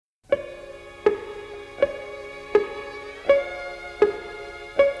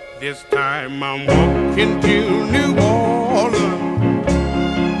This time I'm walking to New Orleans.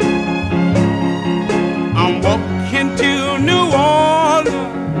 I'm walking to New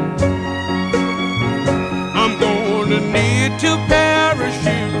Orleans. I'm gonna need to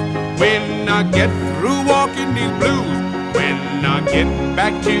parachute when I get through walking these blues. When I get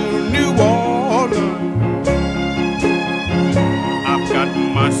back to New Orleans, I've got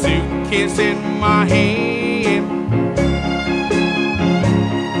my suitcase in my hand.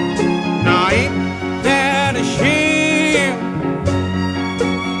 Now ain't that a shame?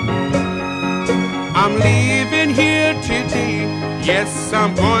 I'm leaving here today. Yes,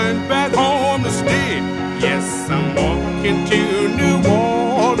 I'm going back home to stay. Yes, I'm walking to New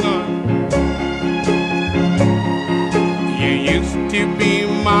Orleans. You used to be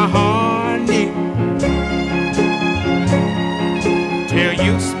my honey till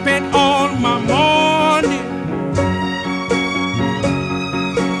you spent all my money.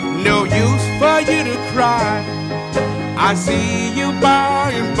 No use for you to cry. I see you by